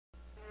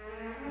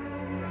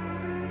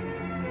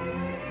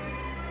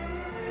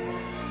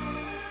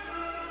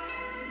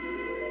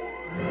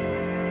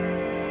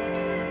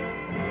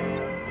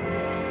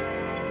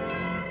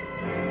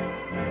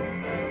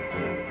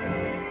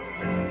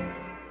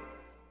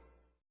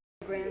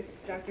Branch,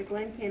 Dr.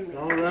 Glenn Kinley.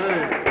 All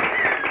right.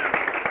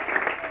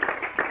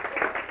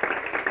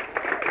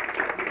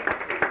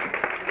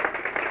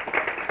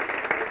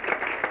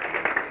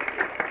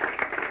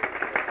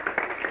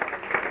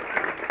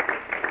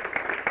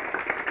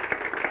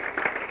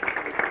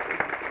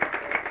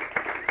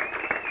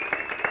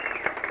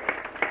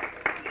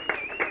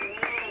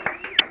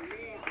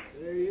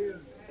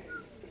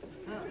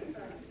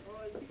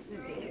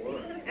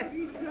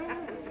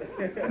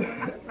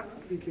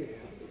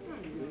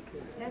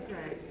 That's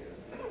right.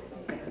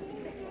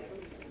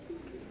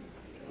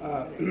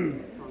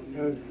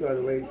 I'm sort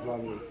of waiting for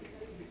me.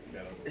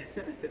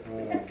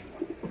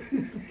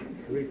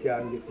 Reach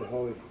out and get the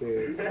Holy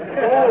Spirit.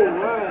 Oh,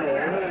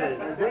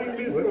 right. Bring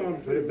me some.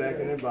 Put it back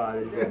in the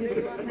body.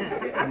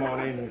 Come on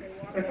in here.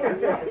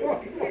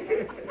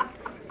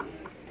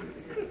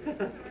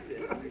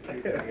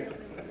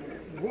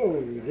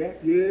 Whoa, Jack.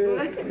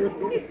 Yes.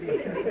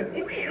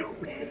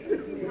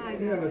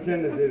 You have a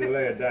tendency to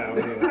lay it down.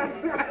 You know?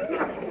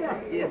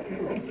 Yes, you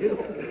do.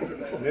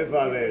 And if I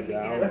lay it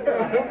down, I'll put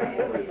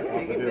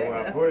it where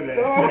I put it.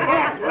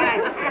 That's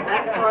right.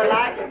 That's more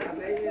like it.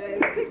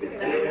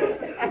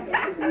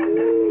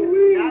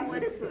 Not where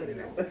to put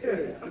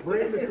it.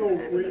 Bring the coat,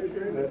 please.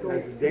 Bring the That's coat. a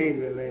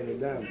danger of laying it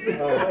down.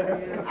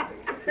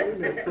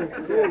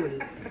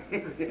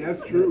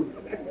 That's true.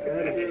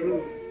 That is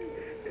true.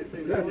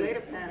 No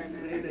later pattern.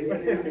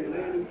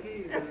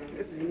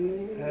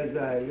 As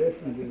I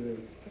listened to the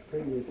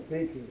previous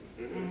speakers,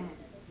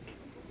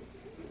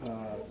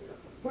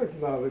 first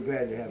of all, we're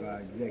glad to have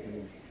our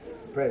executive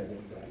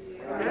president back.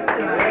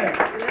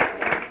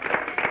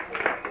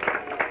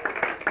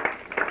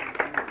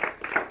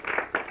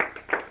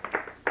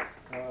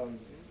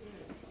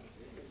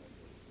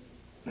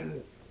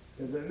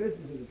 As I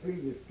listened to the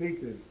previous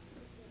speakers,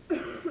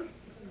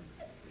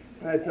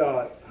 I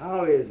thought,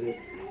 how is it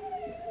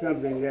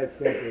something that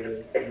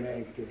simple that a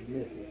man could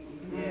miss it?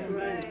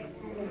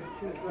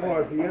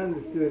 Or if he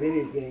understood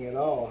anything at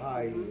all,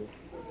 how he would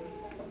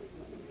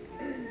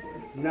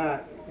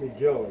not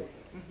rejoice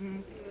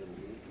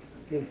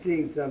in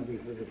seeing something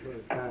for the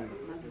first time.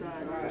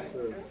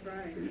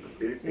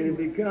 And it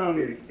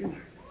becomes,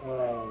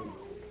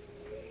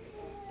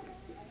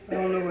 I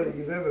don't know whether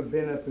you've ever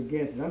been up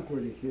against it. I'm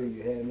pretty sure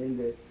you have, in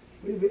that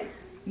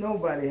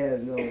nobody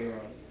has no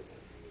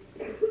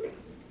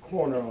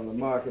corner on the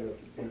market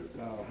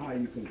of how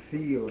you can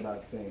feel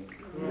about things.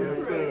 Yes,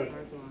 sir.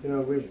 You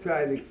know, we've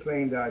tried to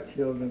explain to our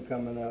children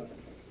coming up.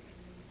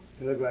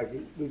 It look like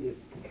we just,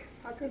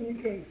 how come you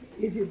can't,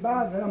 if you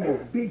bother, I'm going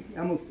to beat you,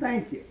 I'm going to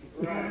spank you.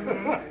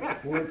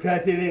 We'll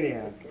touch it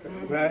anyhow,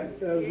 right?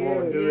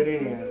 Or do it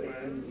anyhow.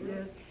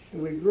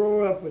 And we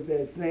grow up with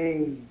that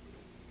same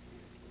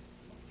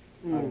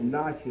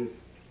obnoxious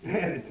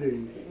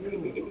attitude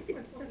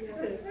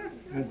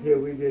until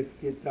we just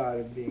get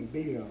tired of being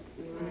beat on.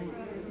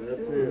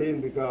 That's And it.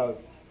 then because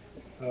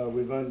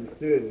we've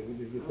understood it, we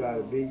just get tired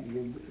of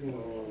beating. You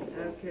know,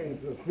 Okay. and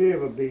for fear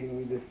of a beating,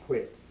 we just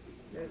quit.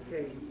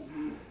 Okay.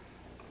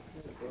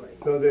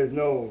 So there's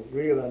no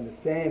real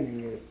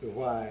understanding as to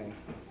why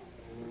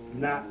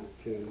not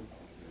to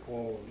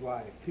or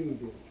why to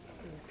do.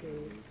 Okay.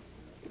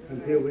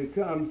 Until we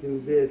come to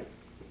this,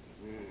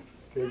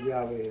 that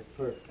Yahweh is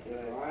perfect.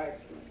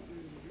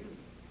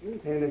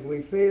 And if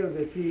we fail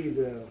to see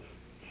the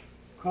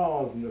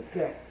cause and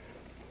effect,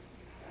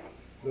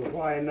 the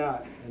why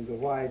not and the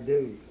why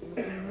do,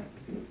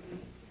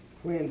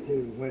 when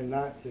to, when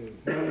not to,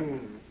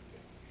 then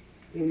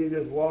you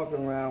just walk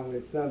around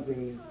with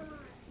something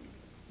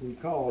we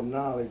call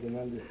knowledge and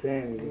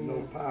understanding with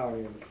no power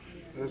in it.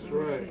 That's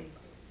right.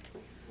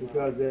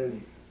 Because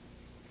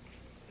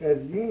as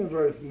the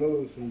universe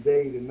moves from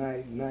day to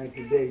night, night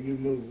to day, you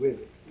move with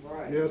it.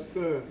 Yes,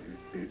 sir.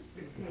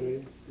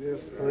 Okay? Yes,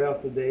 Or sir.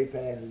 else the day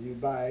passes you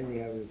by and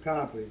you haven't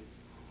accomplished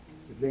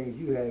the things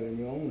you have in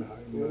your own heart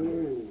and mind.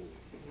 Ooh.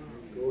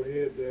 Go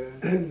ahead, Dad.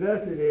 And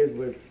thus it is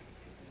with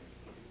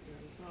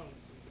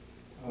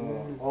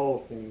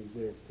all things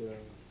that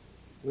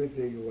we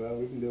figure, well,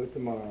 we can do it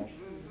tomorrow.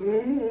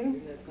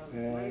 And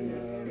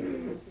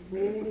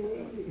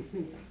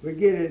we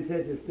get in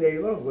such a state,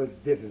 oh, what's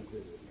the difference is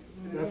it?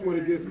 That's what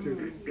it gets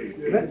to.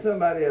 Yeah. Let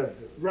somebody else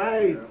do it.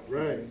 Right,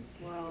 right,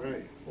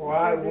 right. Or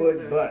I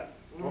would, but.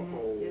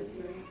 Uh-oh. Yes,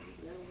 sir.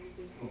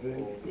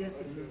 Okay? Yes,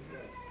 sir.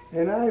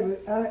 And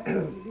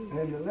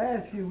in the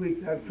last few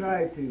weeks, I've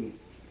tried to,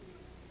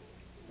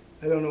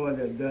 I don't know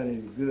whether I've done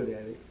any good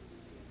at it,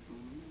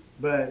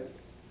 but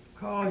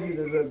cause you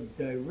to look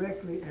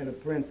directly at a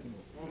principle.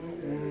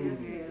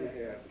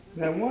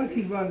 Now, once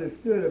you've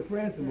understood a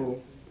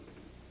principle,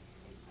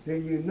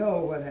 then you know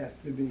what has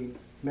to be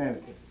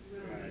manifested.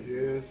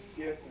 Yes.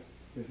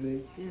 You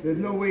see? There's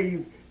no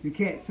way you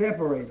can't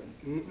separate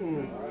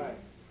them,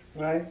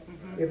 right?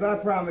 If I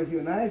promise you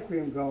an ice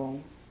cream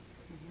cone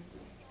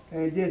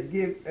and just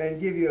give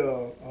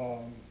you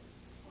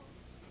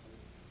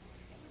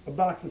a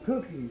box of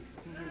cookies,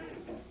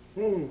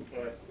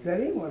 that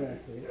ain't what I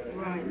said.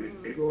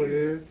 Right. Go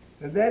ahead.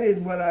 And that is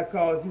what I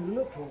called you to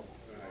look for.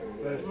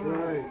 That's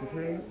right. You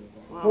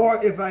see?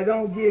 For if I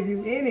don't give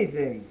you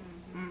anything,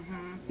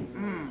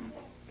 Mm-hmm.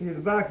 see, the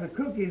box of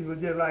cookies was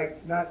just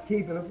like not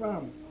keeping a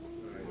promise.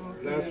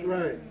 That's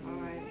right. All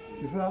right.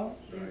 You follow?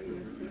 Yes,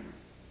 sir.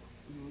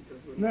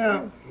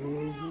 Now,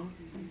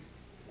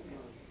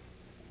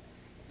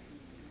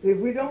 if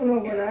we don't know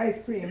what ice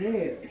cream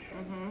is,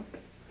 Mm-hmm.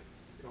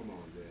 Come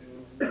on,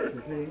 Dad.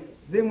 you see,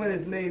 then when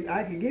it's made,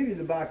 I can give you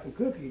the box of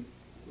cookies,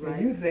 Right.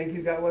 and you think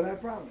you got what I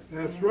promised.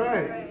 That's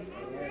right.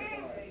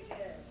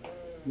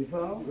 You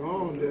follow? Go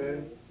on,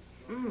 Dad.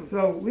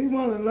 So we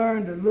want to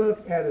learn to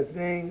look at a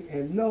thing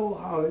and know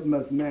how it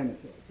must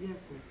manifest. Yes,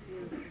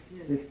 sir.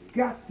 It's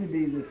got to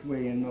be this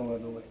way and no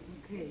other way.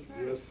 Okay.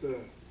 Yes, sir.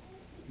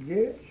 You get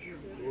it?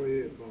 Go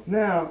ahead, Papa.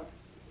 Now,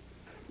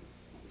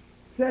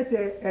 such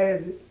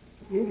as it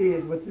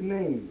is with the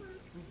name.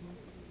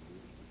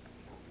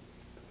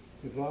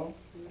 You follow?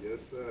 Yes,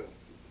 sir.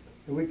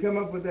 And we come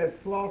up with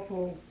that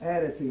slothful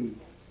attitude.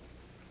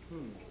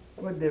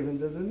 What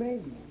difference does the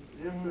name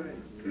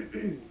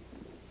make?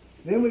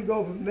 Then we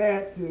go from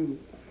that to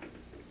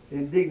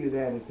indignant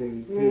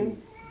attitude to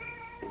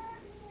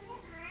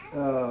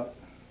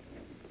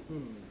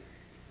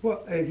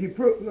well, if you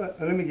prove, let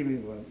me give you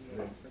one.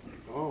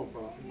 Go on,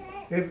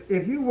 Papa.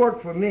 If you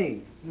work for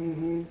me,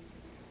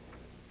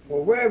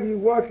 or wherever you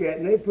work at,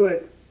 and they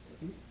put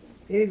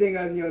anything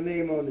under your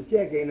name on the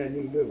check, ain't nothing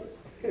you can do with it.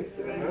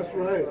 That's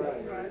right.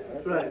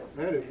 That's right.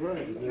 That is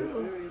right,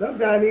 Dad.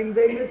 Sometimes even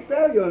they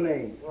misspell your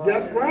name.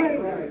 That's right.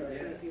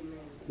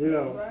 You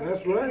know,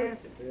 That's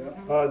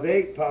right.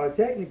 they,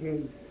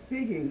 technically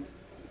speaking,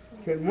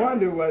 can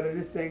wonder whether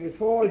this thing is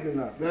forged or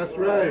not. That's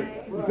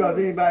right. Because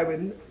anybody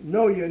would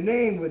know your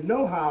name would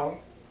know how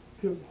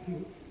to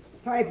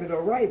type it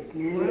or write it.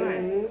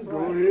 Go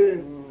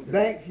ahead.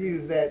 Banks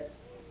use that,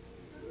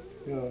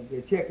 you know,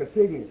 they check a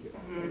signature,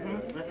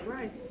 Mm-hmm. That's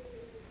right.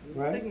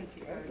 right?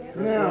 Signature.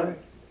 Now,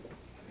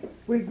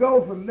 we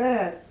go from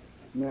that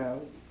now.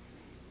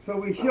 So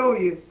we show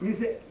you, you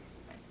say,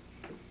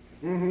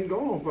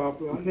 Go on,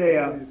 Papa. you say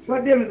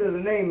what difference does a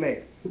name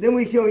make? Then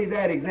we show you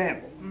that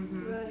example,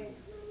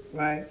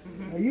 right?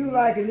 Now you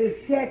liken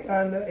this check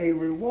under a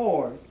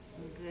reward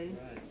Okay.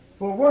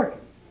 for working,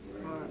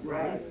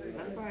 Right.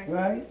 That's right.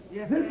 right?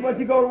 Yes. This is what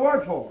you go to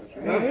work for.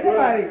 That's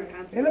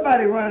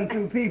Anybody running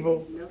through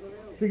people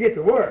to get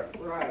to work.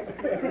 Right.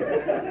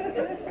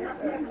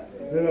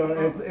 You know,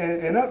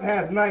 and up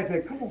half the night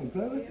say, come on,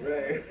 fellas.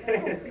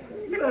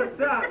 You better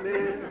stop,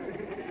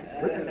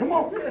 man. Come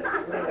on. Get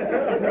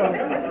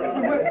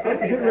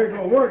ready to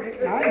go work.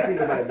 I ain't seen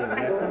nobody doing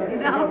that.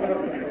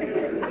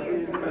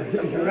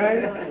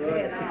 Right?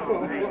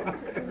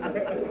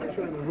 I'm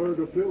trying to herd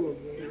the pillow,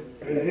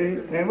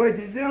 man. And what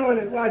you're doing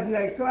is watching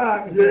that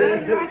clock.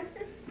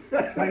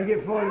 I can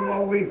get 40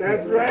 more weeks.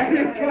 That's right.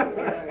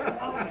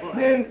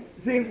 Then,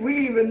 see, we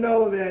even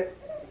know that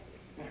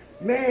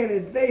man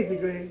is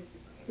basically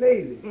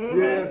lazy.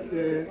 Yes,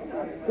 Dad.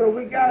 So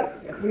we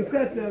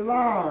set the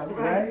alarm,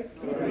 right?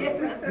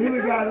 Then we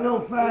got a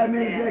little 5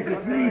 minutes extra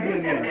sleep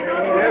in there.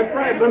 That's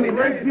right. I mean,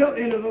 that's built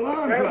into the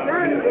alarm clock. That's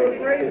right. Little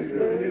grace.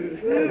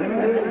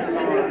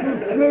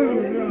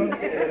 Snooze, you know.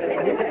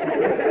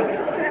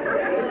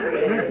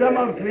 And some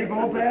of them sleep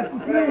on past the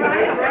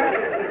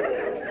snooze.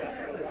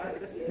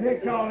 They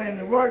call in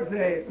to work,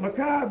 say, my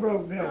car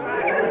broke down.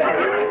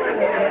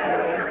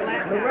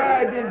 The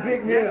ride didn't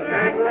pick me up.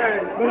 That's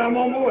right. But I'm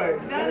on my way.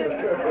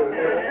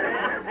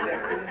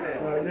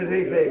 This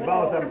he say,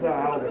 boss, I'm sorry,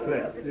 I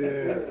overslept.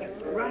 Yes.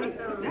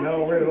 No, I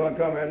don't really want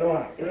to come here, no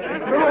how.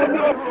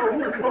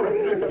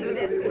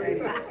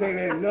 Can't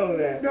even know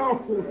that, No.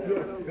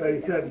 because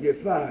he's starting to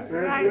get fired.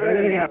 That's But right.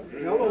 anyhow,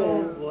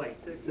 Hello. Boy.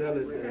 Tell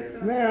it,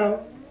 Dad. now,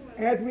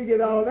 after we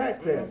get all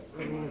that said,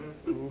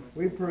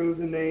 we prove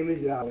the name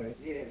is Yahweh.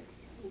 Yes.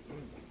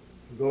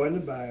 Go in the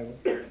Bible,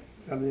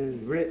 something is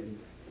written,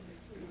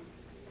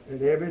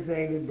 and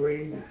everything that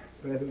breathes,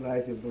 present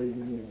life is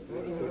breathing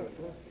in.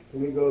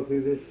 And we go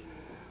through this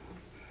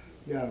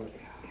Yahweh.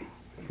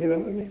 You know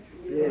what I mean?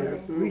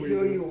 Yes, sir, We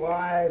show you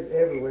wives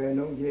everywhere,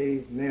 no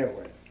gays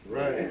nowhere.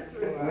 Right.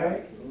 All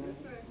right?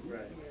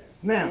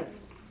 Now,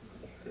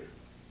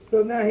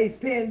 so now he's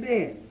pinned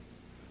in.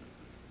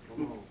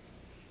 Come on.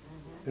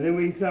 And then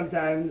we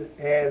sometimes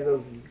add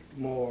those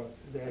more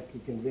that to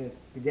convince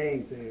the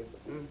gainsayers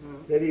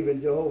that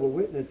even Jehovah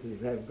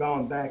Witnesses have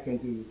gone back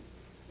into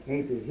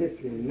ancient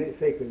history and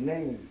sacred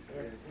names.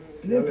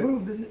 And then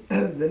prove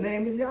the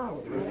name is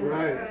Yahweh. That's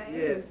right.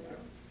 Yes.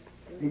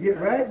 You get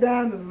right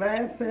down to the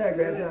last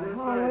paragraph.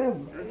 However,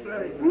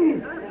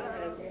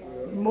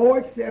 more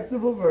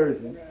acceptable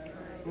version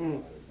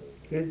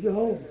is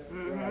Jehovah.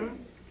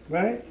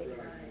 Right?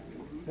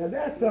 Now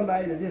that's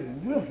somebody that is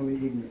willfully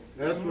ignorant.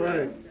 That's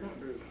right.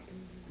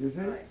 You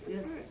see?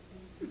 Yes.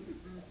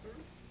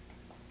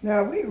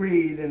 Now we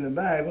read in the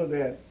Bible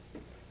that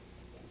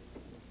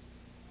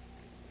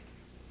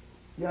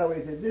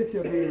Yahweh said, this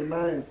shall be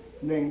my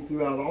name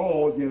throughout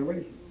all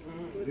generations.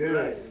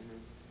 Yes.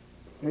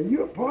 And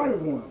you're part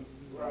of one.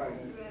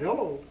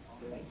 Hello.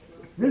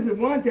 This is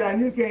one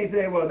time you can't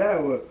say, well,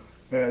 that was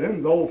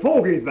Them old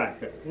fogies back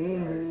there.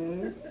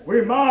 Mm-hmm.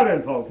 We're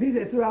modern folks. He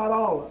said throughout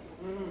all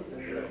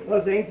of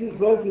us ancient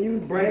folks and you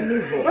brand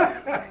new folks.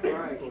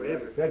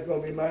 That's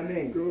going to be my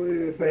name. Go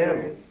ahead.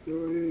 Forever. Go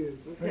ahead.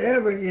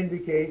 Forever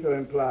indicates or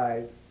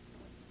implies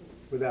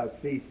without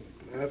ceasing.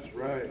 That's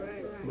right.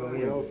 Well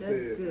Well That's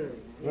said.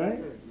 good. Right?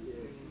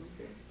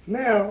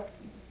 Now,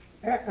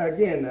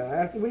 again,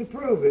 after we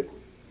prove it,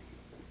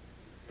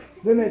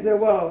 then they say,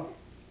 well,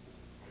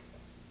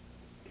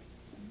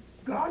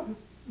 God's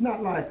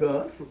not like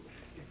us.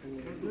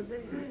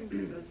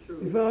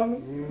 You feel me?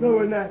 No,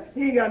 we're not.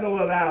 He ain't got no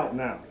other out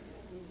now.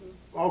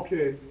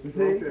 Okay. You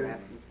see? Okay.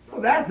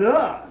 Well, that's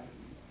us.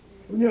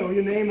 You know,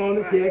 your name on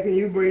the check and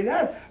you bring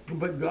that.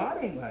 But God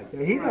ain't like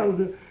that. He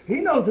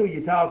knows who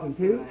you're talking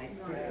to.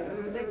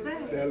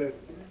 Tell it.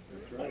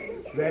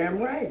 Damn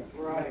right.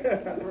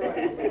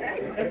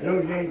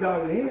 No, you ain't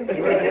talking to him.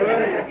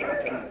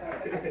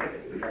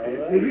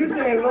 If you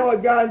say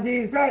Lord God and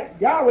Jesus Christ,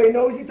 Yahweh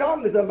knows you're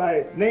talking to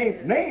somebody.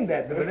 Name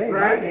that, but it ain't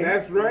my name.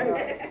 That's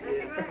right.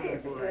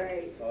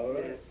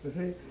 You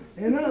see?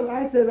 And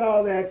I said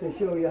all that to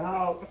show you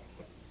how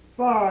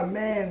far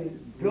man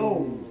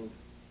goes,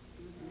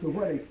 to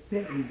what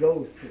extent he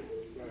goes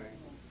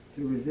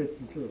to resist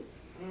the truth.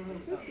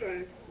 That's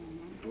right.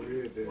 Go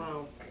ahead then.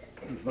 Wow.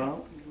 You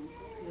follow?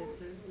 Yes,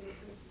 sir.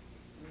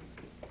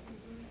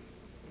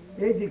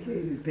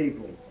 Educated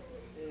people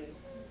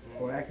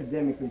or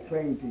academically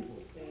trained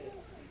people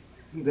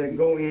that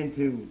go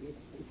into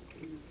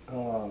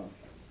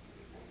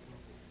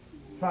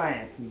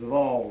sciences of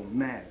all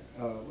matter,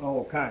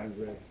 all kinds,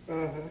 really.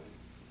 Uh-huh.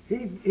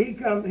 He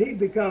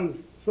becomes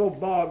so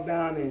bogged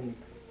down in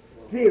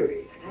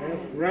theory.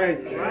 That's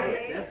right.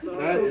 That's all.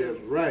 That is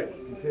right.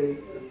 You see?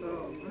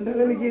 Now,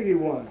 let me give you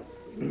one.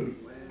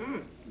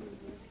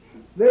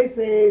 They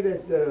say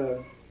that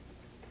the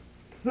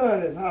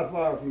sun is how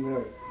far from the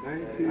earth?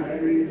 93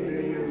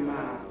 million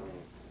miles.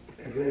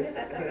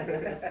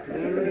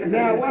 Okay?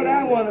 Now, what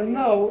I want to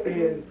know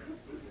is,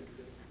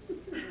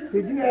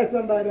 did you have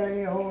somebody down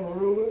here holding a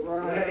ruler?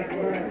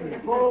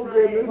 Right. Oh,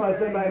 goodness. Why,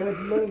 somebody let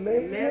you look at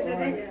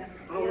me?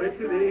 All the way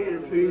to the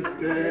end. Teach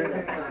that.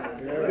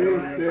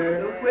 Teach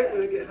that.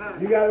 Quickly get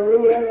hot. You got a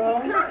ruler that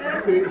long?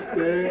 Teach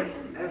that.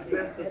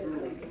 That's the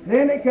rule.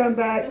 Then they come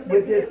back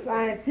with this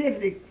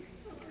scientific,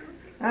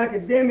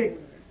 academic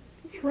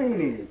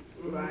training.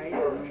 Right.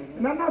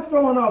 And I'm not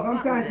throwing off,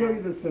 I'm trying to show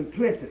you the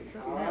simplicity.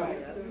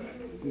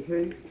 You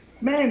see?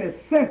 Man is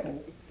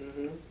simple.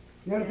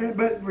 You understand?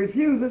 But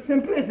refuses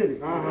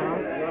simplicity.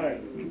 Uh-huh.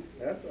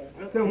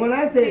 So when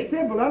I say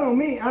simple, I don't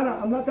mean,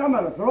 I'm not talking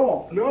about a throw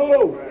off.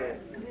 No.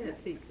 Yes,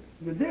 teacher.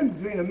 The difference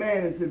between a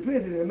man and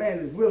simplicity and a man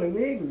that's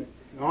willingly ignorant.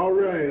 All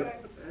right.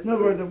 In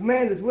other words, a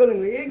man that's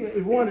willingly ignorant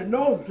is one that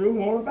knows the truth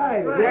and won't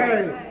abide it.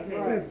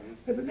 Right.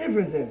 There's a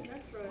difference in it.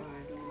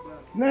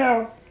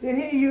 Now, then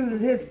he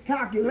uses his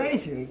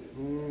calculations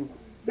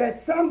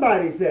that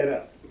somebody set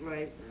up.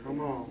 Right.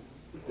 Come on.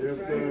 Yes,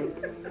 sir.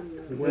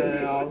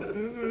 Well.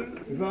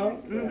 You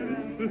know?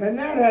 And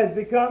that has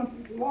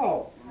become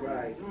law.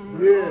 Right. Oh,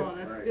 Yes.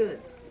 that's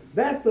good.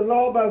 That's the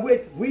law by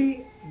which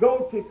we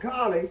go to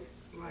college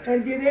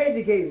and get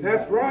educated.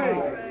 That's right.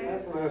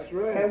 That's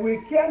right. And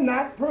we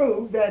cannot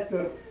prove that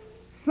the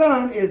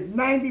sun is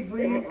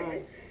 93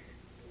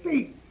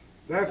 feet,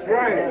 That's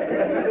right.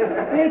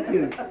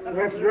 inches,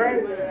 That's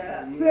right.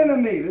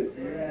 centimeters,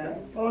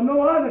 or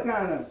no other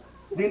kind of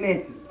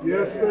dimension.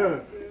 Yes,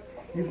 sir.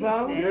 You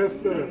follow? Yes,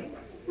 sir.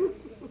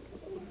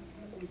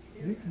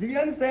 Do you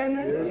understand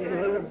that? Yes,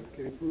 sir.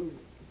 Can't prove it.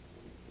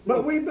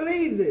 But we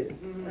believe this.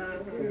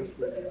 Yes,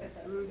 sir.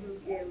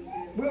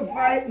 We'll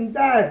fight and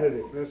die for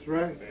this. That's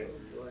right.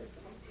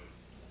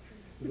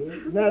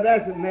 Now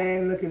that's a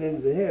man looking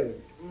into the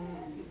heavens.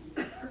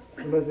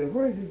 But say,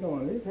 where's he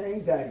going? This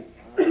hang tight.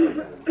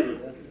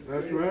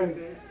 That's right.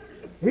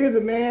 Here's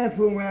a man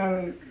fooling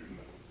around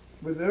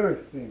with the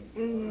earth thing.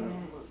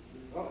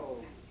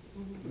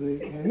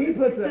 And he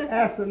puts an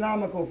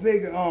astronomical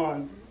figure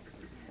on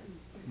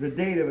the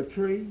date of a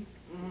tree.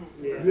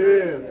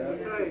 Yes.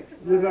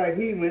 Just like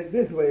he went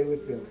this way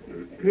with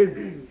his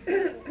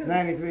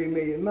 93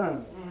 million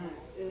miles.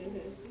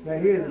 Now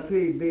here's a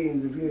tree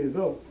billions of years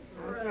old.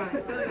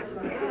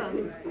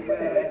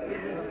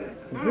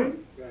 You see?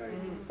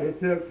 It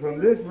took from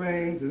this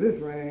range to this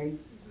range,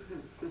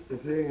 you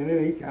see, and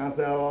then he counts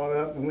that all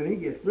up, and when he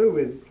gets through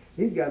with it,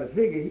 he's got a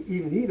figure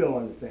even he don't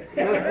understand.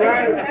 That's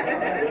right.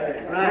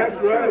 That's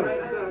right.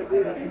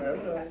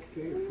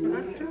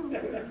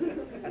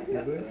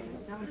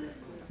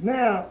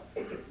 Now,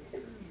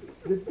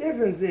 the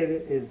difference in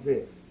it is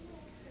this.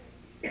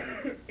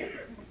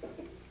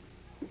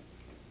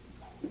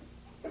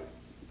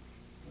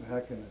 How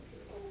can I say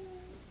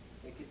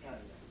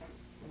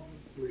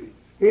it?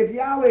 If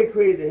Yahweh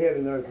created the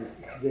heaven and earth in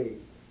 6 days,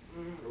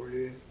 Go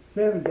ahead.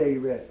 7th day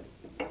rest,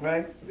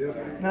 right? Yes,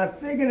 sir. Now,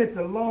 thinking it's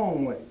a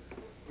long way.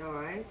 All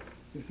right.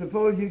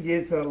 Suppose you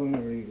get something to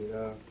read it.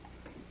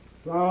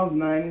 Psalms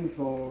 9 and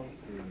 4,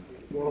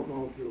 Walk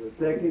on through it.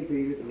 2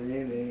 Peter 3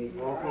 and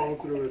 8. Walk on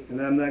through it. And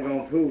I'm not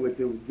going to prove it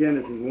to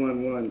Genesis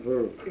 1:1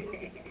 first.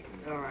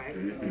 All right.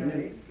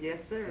 Yes,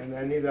 sir. And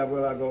then neither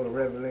will I go to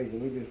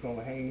Revelation. We just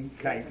gonna hang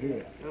tight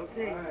here.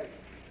 Okay.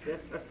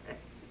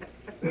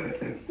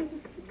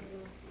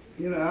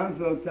 You know, I'm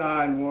so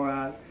tired and wore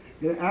out.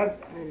 You know,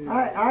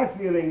 I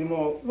feel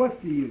anymore.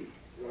 What's to you?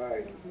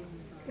 Right.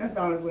 That's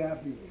the only way I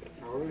feel.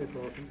 All right,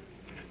 talking.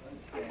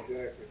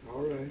 Exactly.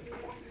 All right.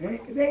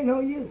 It ain't no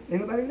use.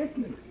 Anybody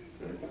listening?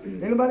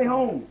 Anybody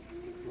home?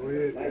 Go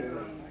ahead,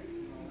 Dan.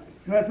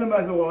 Now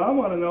somebody say, well, I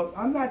want to know.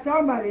 I'm not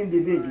talking about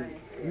individuals.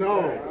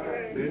 No,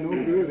 they're no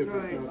good if it's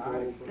not the whole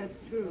thing. That's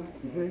true.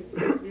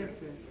 You Yes,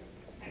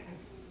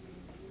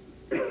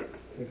 sir.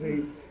 see? You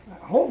see?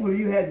 Hopefully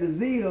you had the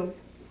zeal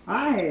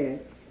I had,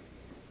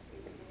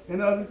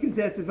 and others can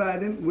testify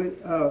them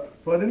with,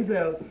 for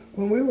themselves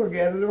when we were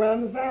gathered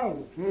around the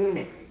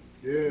fountain.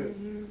 Yes.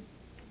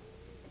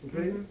 You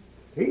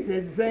see? He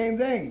said the same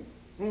thing.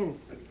 Mm.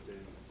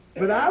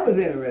 But I was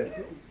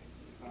interested.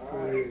 Go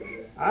ahead,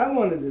 Dan. I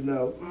wanted to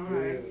know. All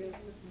right. Yes.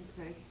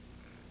 Okay.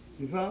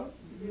 You follow?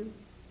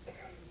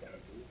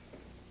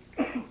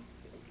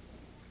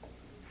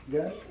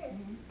 Yeah?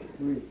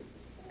 Read.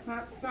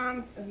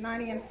 Psalms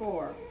 90 and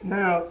 4.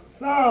 Now,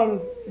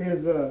 Psalms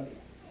is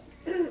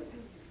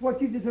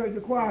what you just heard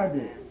the choir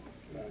do.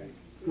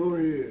 Go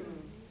ahead.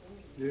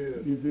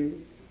 Yes. You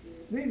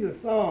see? These are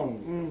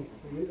songs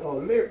or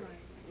lyrics.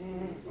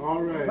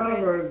 All right.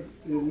 Proverbs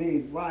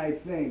means wise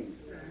things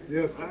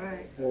Yes. All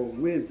right. or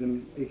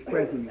wisdom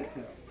expressing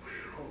itself.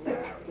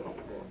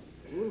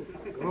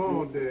 Go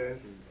on, Dan.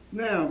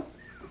 Now,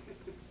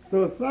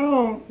 so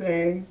Psalm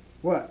saying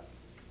what?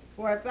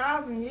 For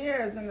 1,000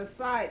 years in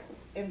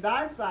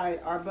thy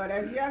sight are but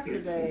as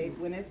yesterday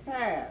when it's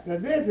past. Now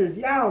this is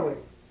Yahweh.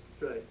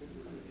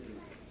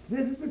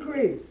 This is the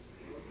creed.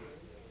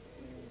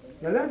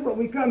 Now that's what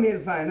we come here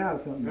to find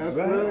out something. That's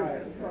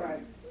right? right.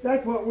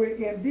 That's what we're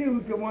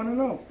imbued to want to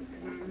know.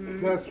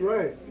 That's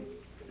right.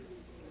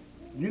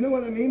 You know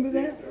what I mean by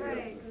that?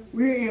 Right.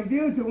 We're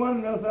imbued to want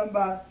to know something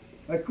about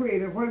a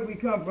creator, where do we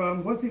come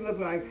from, what's he look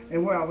like,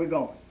 and where are we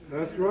going.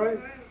 That's right.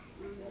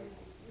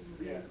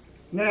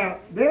 Now,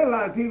 there are a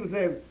lot of people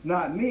say,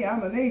 not me,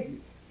 I'm an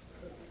atheist.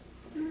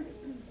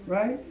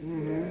 Right?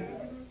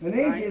 Mm-hmm. An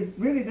atheist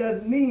really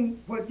doesn't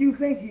mean what you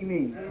think he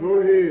means. Go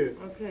ahead.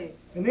 Okay.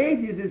 An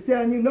atheist is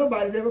telling you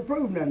nobody's ever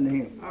proved nothing to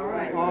him. All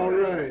right. All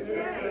right.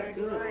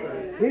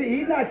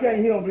 He's not telling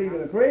you he don't believe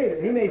in a creator.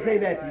 He may say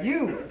that to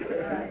you.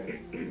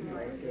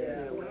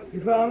 You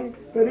follow me?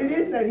 But it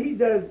is that he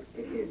does,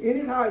 in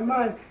his heart and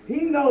mind,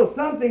 he knows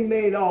something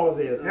made all of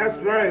this. That's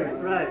right.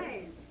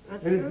 Right.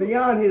 And it's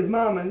beyond his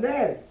mom and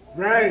dad.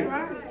 Right.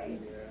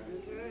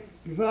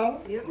 You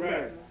follow? Yes,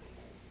 sir.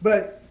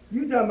 But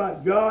you talking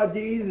about God,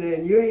 Jesus,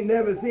 and you ain't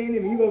never seen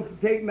him, you gonna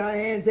take my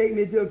hand, take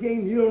me to a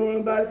kingdom, you don't know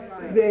about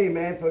it? Say,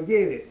 man,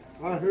 forget it.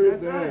 I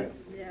heard that.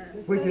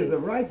 Which is the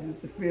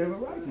spirit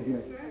of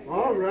righteousness.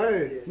 All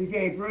right. You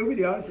can't prove it,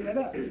 you ought to shut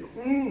up.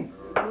 Mm.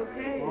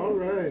 Okay. All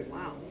right.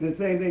 Wow. The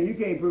same thing, you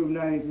can't prove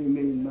 93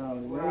 million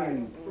miles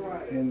away.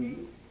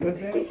 And what's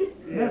that?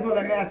 And that's what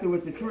I'm after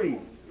with the tree.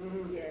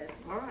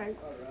 All right.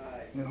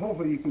 And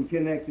hopefully you can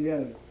connect the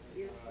other.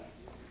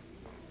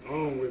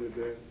 On with it,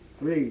 Dan.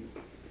 Read.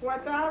 For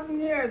 1,000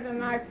 years in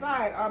thy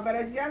sight are but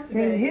as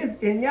yesterday.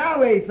 In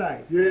Yahweh's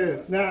sight.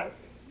 Yes. Now,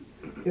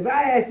 if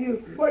I ask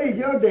you, what is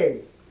your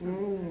day?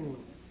 Mm.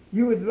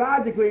 You would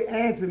logically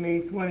answer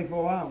me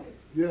 24 hours.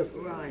 Yes.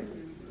 Right.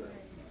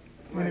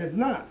 And it's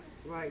not.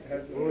 Right.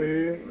 Go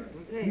ahead.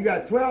 Okay. You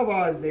got 12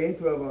 hours a day and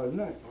 12 hours a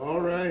night.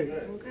 All right.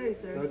 Okay,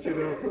 sir. Touch it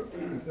up.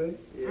 You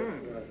see?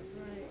 Mm.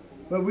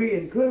 But we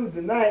include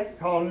the night,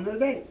 calling it a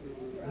day.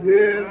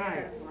 Yes.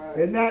 Right.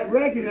 And not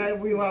recognize,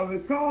 we want to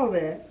call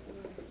that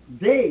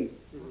day.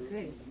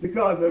 Okay.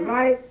 Because the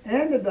light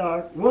and the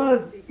dark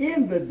was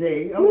in the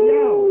day of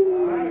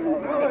Yahweh.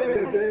 Go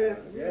ahead, Dan.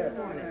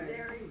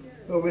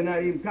 But we're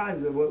not even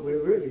conscious of what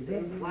we're really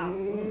doing. Wow.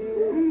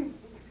 And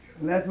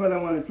that's what I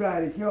want to try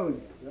to show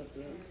you.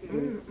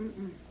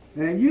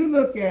 And you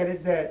look at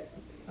it that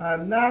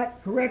I'm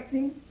not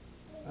correcting,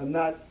 I'm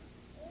not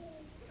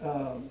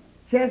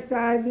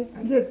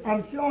chastising,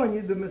 I'm showing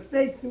you the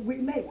mistakes that we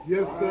make.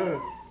 Yes, sir.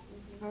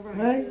 All right.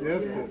 Right?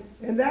 Yes, sir.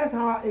 And that's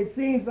how it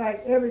seems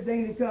like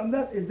everything that comes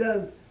up, it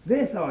does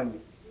this on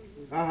you.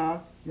 Uh-huh.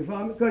 You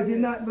follow me? Because you're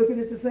not looking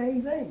at the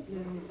same thing.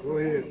 Go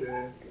ahead,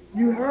 Dan.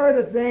 You heard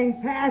a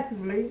thing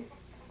passively,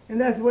 and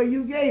that's where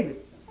you gave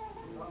it.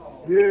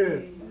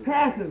 Yes.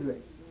 Passively.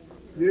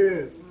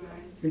 Yes.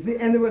 You see,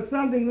 and there was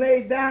something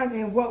laid down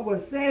in what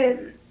was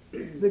said,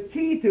 the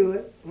key to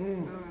it.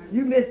 Mm.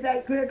 You missed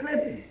that clear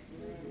clipping.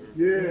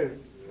 Yes.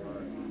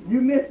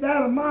 You missed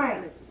out a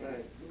mile.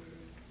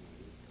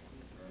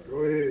 Go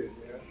ahead.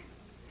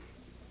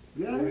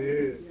 Go Yeah?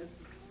 ahead.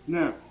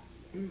 Now,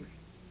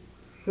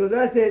 so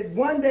that's it.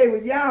 One day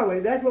with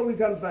Yahweh, that's what we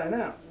come to find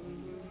out.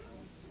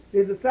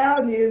 It's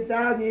 1,000 years,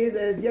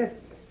 as just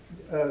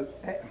As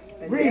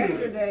reading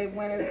yesterday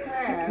when it's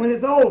past. when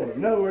it's over.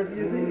 In other words,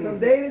 you see, from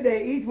day to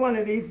day, each one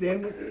of these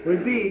things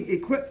would be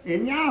equipped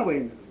in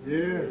Yahweh.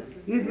 Yes.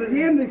 It's for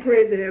him to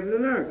create the heaven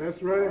and earth.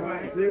 That's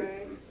right. See?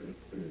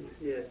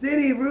 Yes.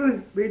 then he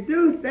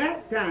reduced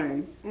that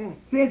time,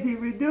 since he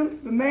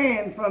reduced the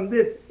man from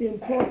this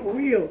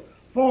incorporeal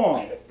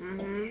form,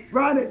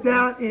 brought it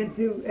down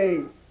into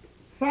a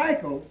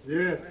cycle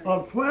Yes.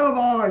 of 12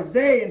 hours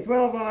day and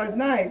 12 hours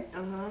night.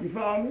 You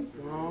follow me?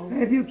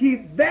 And if you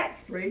keep that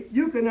straight,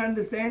 you can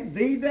understand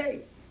the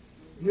day.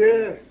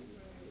 Yes.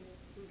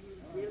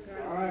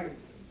 All right.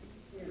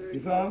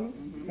 You follow me?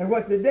 And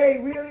what the day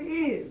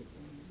really is.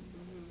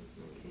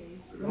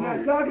 We're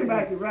not talking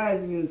about the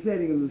rising and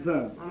setting of the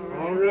sun.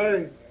 All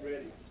right.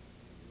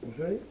 You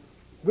see?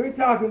 We're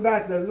talking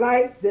about the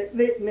light that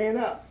lit men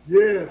up,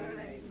 Yes.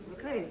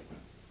 Okay.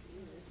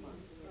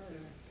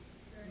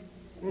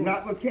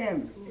 not with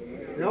cameras,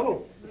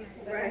 No.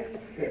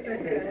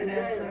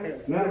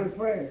 not with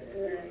prayer.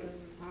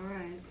 All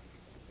right.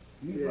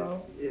 You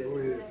follow? Go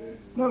ahead, man.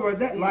 In other words,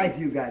 that life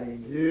you got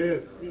in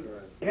you, Yes.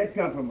 that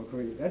come from a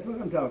creator. That's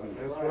what I'm talking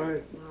about. That's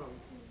right.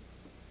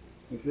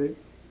 You see?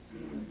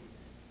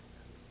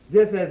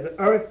 Just as the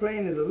earth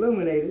plane is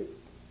illuminated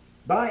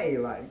by a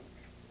light,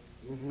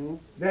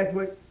 that's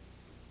what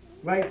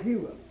lights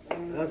you up.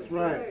 That's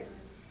right.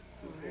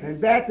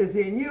 And that that's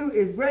in you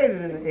is greater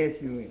than the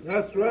S-U-N.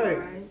 That's right.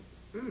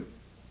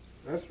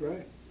 That's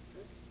right.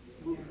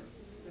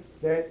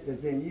 That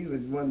that's in you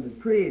is one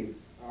that created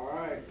All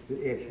right. the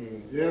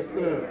S-U-N. Yes,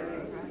 sir.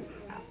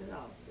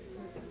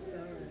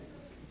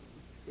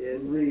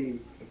 Read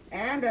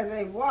And as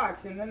they watch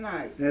in the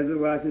night. as we're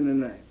watching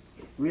the night.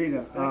 Read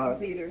 2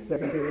 Peter 2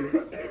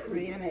 Peter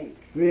 3 and 8.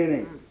 3 and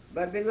 8.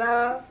 But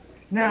beloved,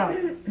 Now,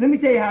 let me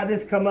tell you how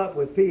this come up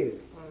with Peter.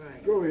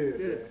 Go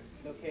ahead.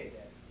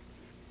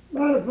 A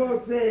lot of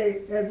folks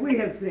say, as we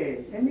have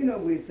said, and you know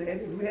we've said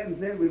it, if we haven't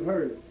said it, we've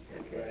heard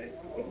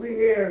it. We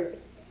hear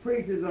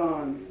preachers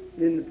on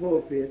in the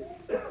pulpit.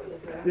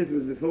 This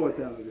was before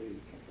television.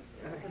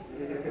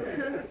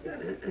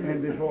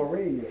 And before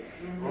radio.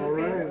 All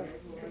right.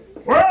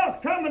 World's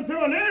coming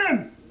to an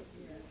end.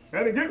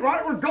 Better get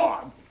right with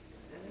God.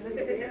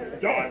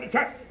 Join the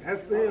church.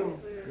 That's them.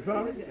 You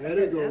follow me? There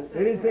they go.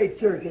 They didn't say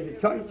church, they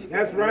said church.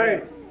 That's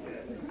right.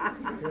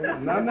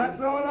 And I'm not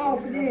throwing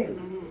off again.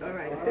 All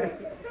right.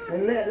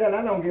 And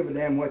I don't give a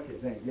damn what you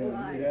think. You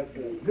know,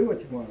 do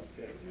what you want.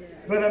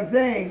 But I'm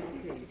saying,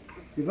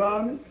 you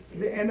follow me?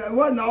 And it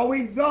wasn't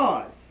always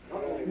God.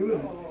 It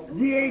was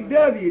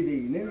G-A-W-D.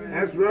 And then it was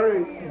That's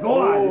right.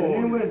 God. Oh.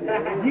 And then it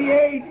was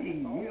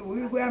G-A-T.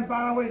 We haven't found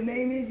out what his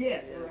name is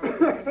yet.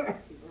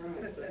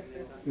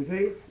 You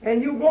see?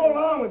 And you go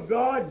along with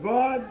God,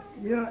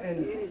 you know,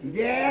 and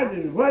Gad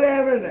and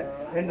whatever,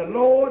 and the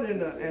Lord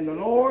and the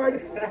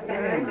Lord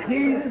and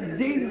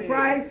Jesus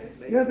Christ,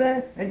 you know what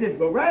I'm saying? And just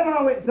go right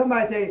along with it.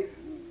 Somebody say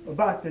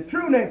about the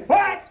true name,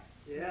 what?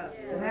 Yeah.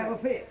 And have a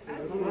fit.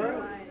 That's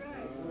right.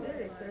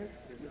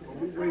 Don't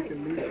be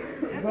waking me.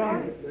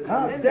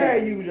 How dare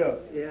you though?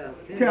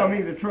 Tell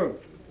me the truth.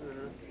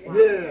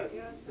 Yes.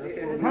 That's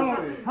what I'm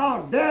saying.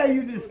 How dare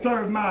you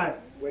disturb my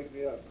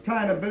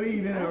trying to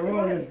believe in a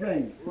erroneous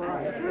thing?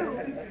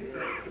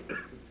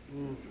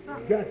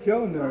 Got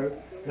your nerve.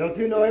 Don't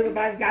you know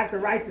everybody's got the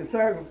right to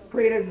serve a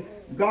creator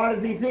God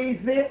as he sees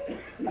fit?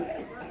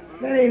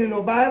 That ain't in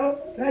no Bible.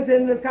 That's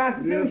in the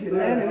Constitution,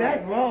 man, and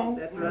that's wrong.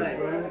 That's right.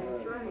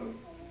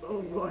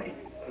 Oh, boy.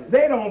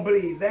 They don't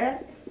believe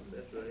that.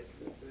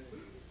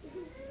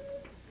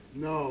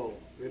 No,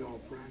 they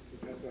don't practice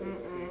that.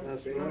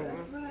 That's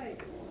right.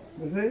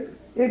 You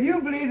see? If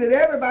you believe that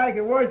everybody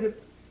can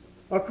worship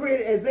a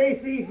creator as they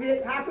see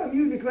fit, how come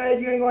you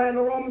declared you ain't going to have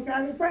no Roman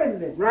Catholic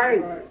president?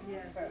 Right. Run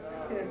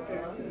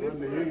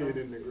the idiot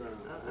in the ground.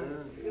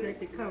 Take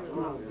the covers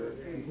off.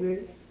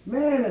 You see?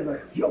 Man is a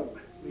joke.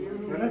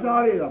 And that's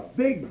all it is, a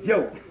big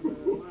joke.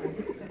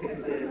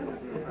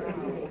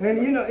 And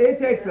you know, it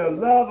takes the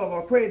love of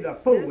a creator to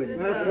fool with it.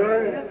 That's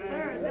right.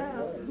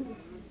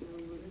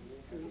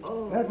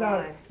 Oh, That's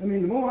how, I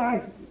mean, the more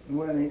I,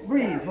 well,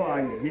 breathe before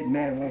I get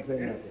mad and won't say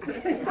nothing. 2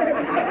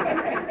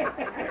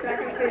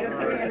 Peter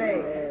 3 and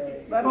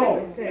 8. But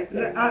Oh, let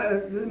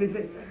me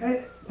say,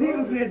 and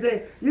people can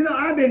say, you know,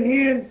 I've been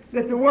hearing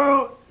that the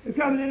world is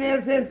coming to an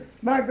end since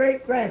my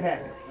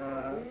great-grandfather.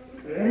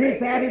 And his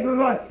daddy was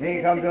what? He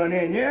ain't come to an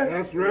end yet.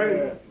 That's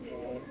right.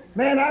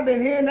 Man, I've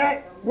been hearing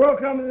that world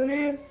coming to an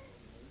end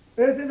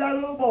ever since I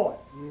was a little boy.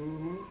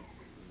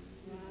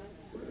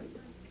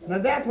 Now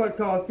that's what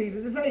caused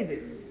Peter to say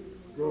this.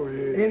 Go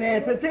ahead. In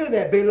answer to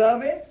that,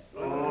 beloved,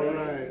 All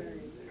right.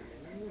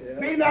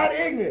 be not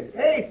ignorant.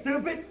 Hey,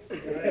 stupid.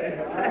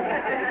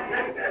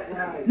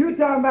 You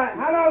talking about,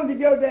 how long did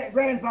your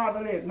grandfather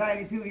live?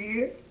 92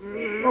 years?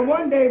 Well,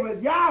 one day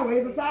with Yahweh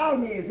is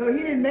 1,000 years, so he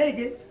didn't make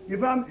it. You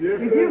follow me?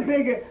 Yes, If sir. you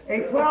figure a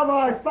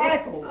 12-hour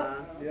cycle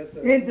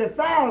into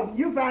 1,000,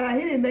 you find out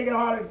he didn't make it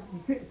hardly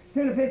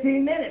 10 to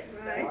 15 minutes.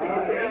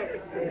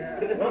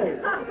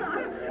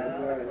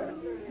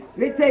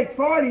 It takes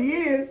 40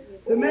 years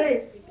to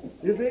make,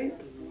 you see,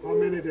 How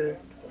many there?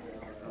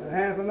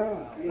 half an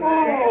hour.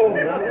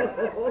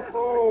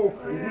 Oh.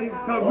 You see,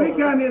 because we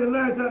come here to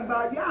learn something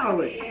about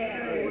Yahweh.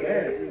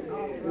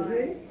 You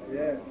see?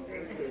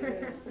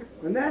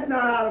 And that's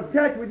not out of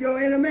touch with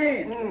your inner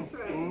man.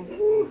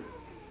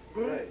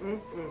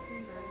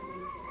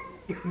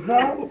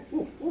 So,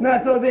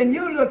 now, so then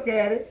you look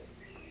at it,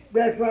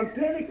 that from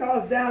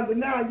Pentecost down to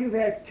now, you've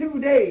had 2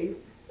 days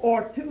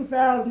or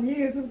 2,000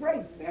 years of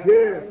grace.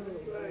 Yes.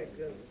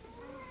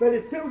 But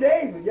it's 2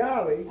 days with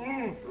Yahweh.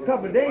 A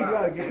couple of days, you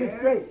ought to get this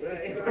straight.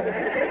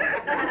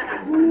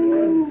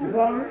 You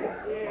follow me?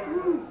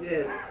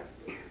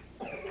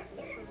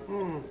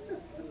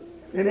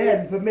 And it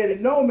hasn't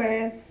permitted no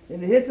man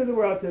in the history of the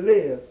world to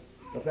live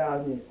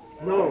 1,000 years.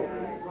 No.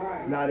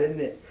 Not in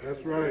this.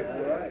 That's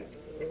right.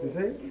 You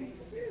see?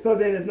 So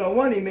then there's no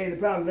wonder he made the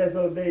promise that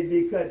those days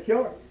be cut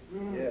short.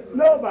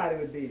 Nobody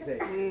would be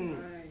saved.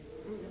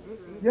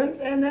 You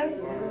understand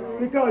that?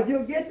 Because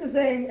you'll get the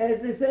saying,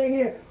 as they're saying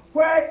here,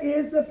 where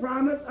is the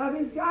promise of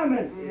his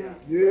coming?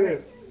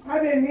 Yes.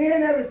 I've been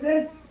hearing ever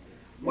since.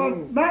 Well,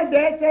 my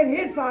dad said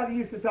his father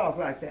used to talk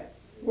like that.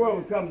 The world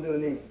was coming to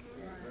an end.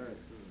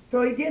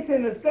 So he gets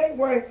in a state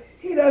where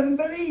he doesn't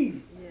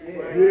believe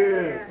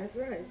Yes. That's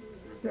right.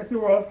 that the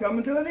world's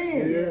coming to an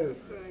end. Yes.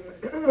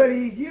 But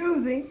he's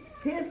using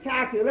his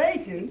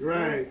calculations,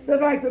 Right.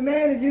 just like the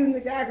man is using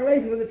the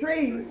calculation for the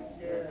trees,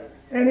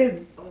 and his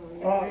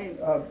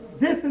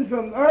distance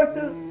from earth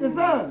to the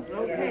sun.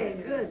 Okay,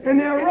 good. And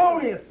they're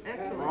erroneous.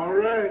 Excellent. All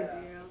right.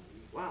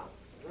 Wow.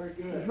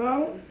 You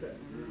follow?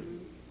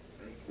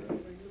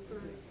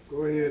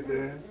 Go ahead,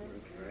 Dan.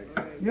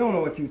 You don't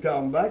know what you're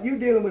talking about. You're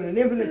dealing with an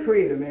infinite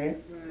creator, man.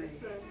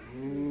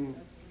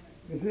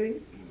 You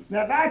see?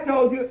 Now, if I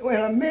told you, in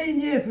 1,000,000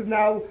 years from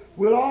now,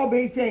 we'll all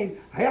be changed.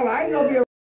 Hell, I ain't gonna be